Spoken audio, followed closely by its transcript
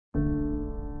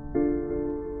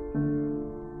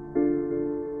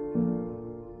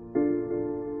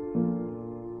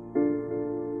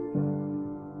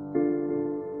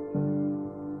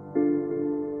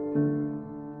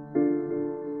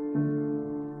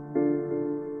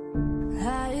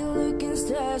can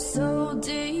stare so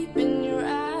deep in your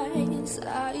eyes.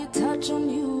 I touch on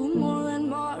you more and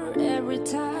more every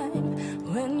time.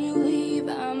 When you leave,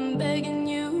 I'm begging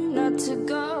you not to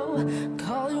go.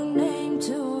 Call your name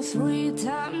 2, 3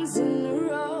 times in a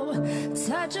row.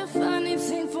 Such a funny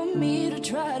thing for me to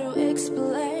try to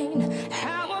explain.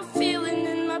 How I'm feeling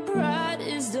and my pride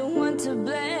is the one to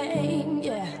blame.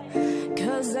 Yeah,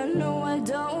 'cause I know I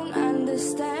don't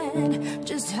understand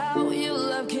just how your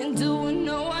love can do what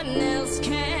no one else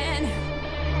can.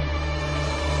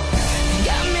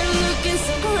 Got me looking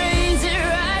so crazy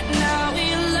right now.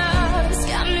 Your love's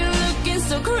got me looking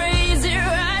so crazy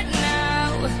right now.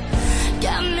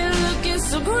 Got me looking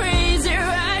so crazy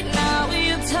right now.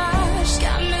 Your touch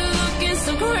got me looking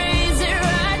so crazy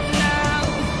right now.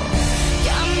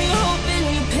 Got me hoping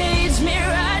you page me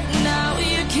right now.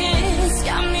 Your kiss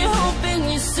got me hoping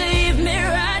you save me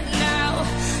right now.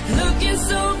 Looking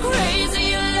so crazy,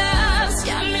 your love's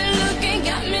got me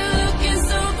looking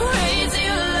so crazy,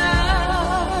 your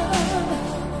love.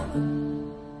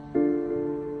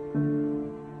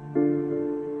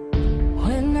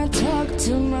 When I talk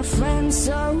to my friends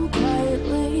so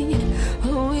quietly,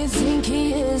 who you think he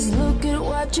is? Look at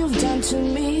what you've done to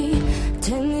me.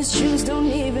 Tennis shoes,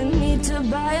 don't even need to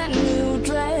buy a new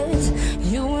dress.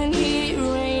 You and he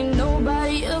ain't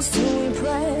nobody else to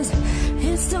impress.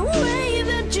 It's the way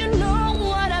that you know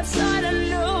what I thought I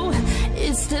knew.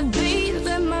 It's the beat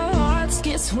that my heart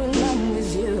skips when I'm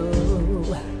with you.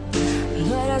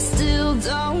 But I still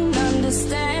don't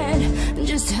understand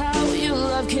just how your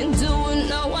love can do what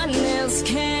no one else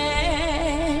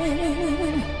can.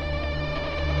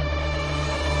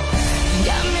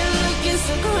 Got me looking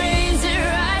so crazy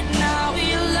right now.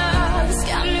 Your love's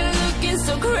got me looking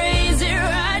so crazy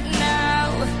right now.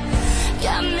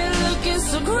 Got me looking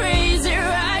so crazy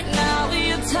right now.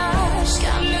 Your touch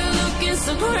got me looking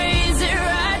so crazy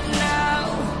right now.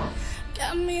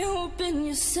 Got me hoping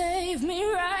you save me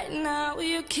right now.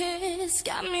 Your kiss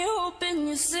got me hoping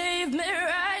you save me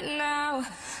right now.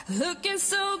 Looking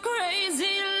so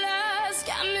crazy, your love's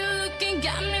got me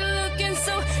looking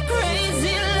so crazy.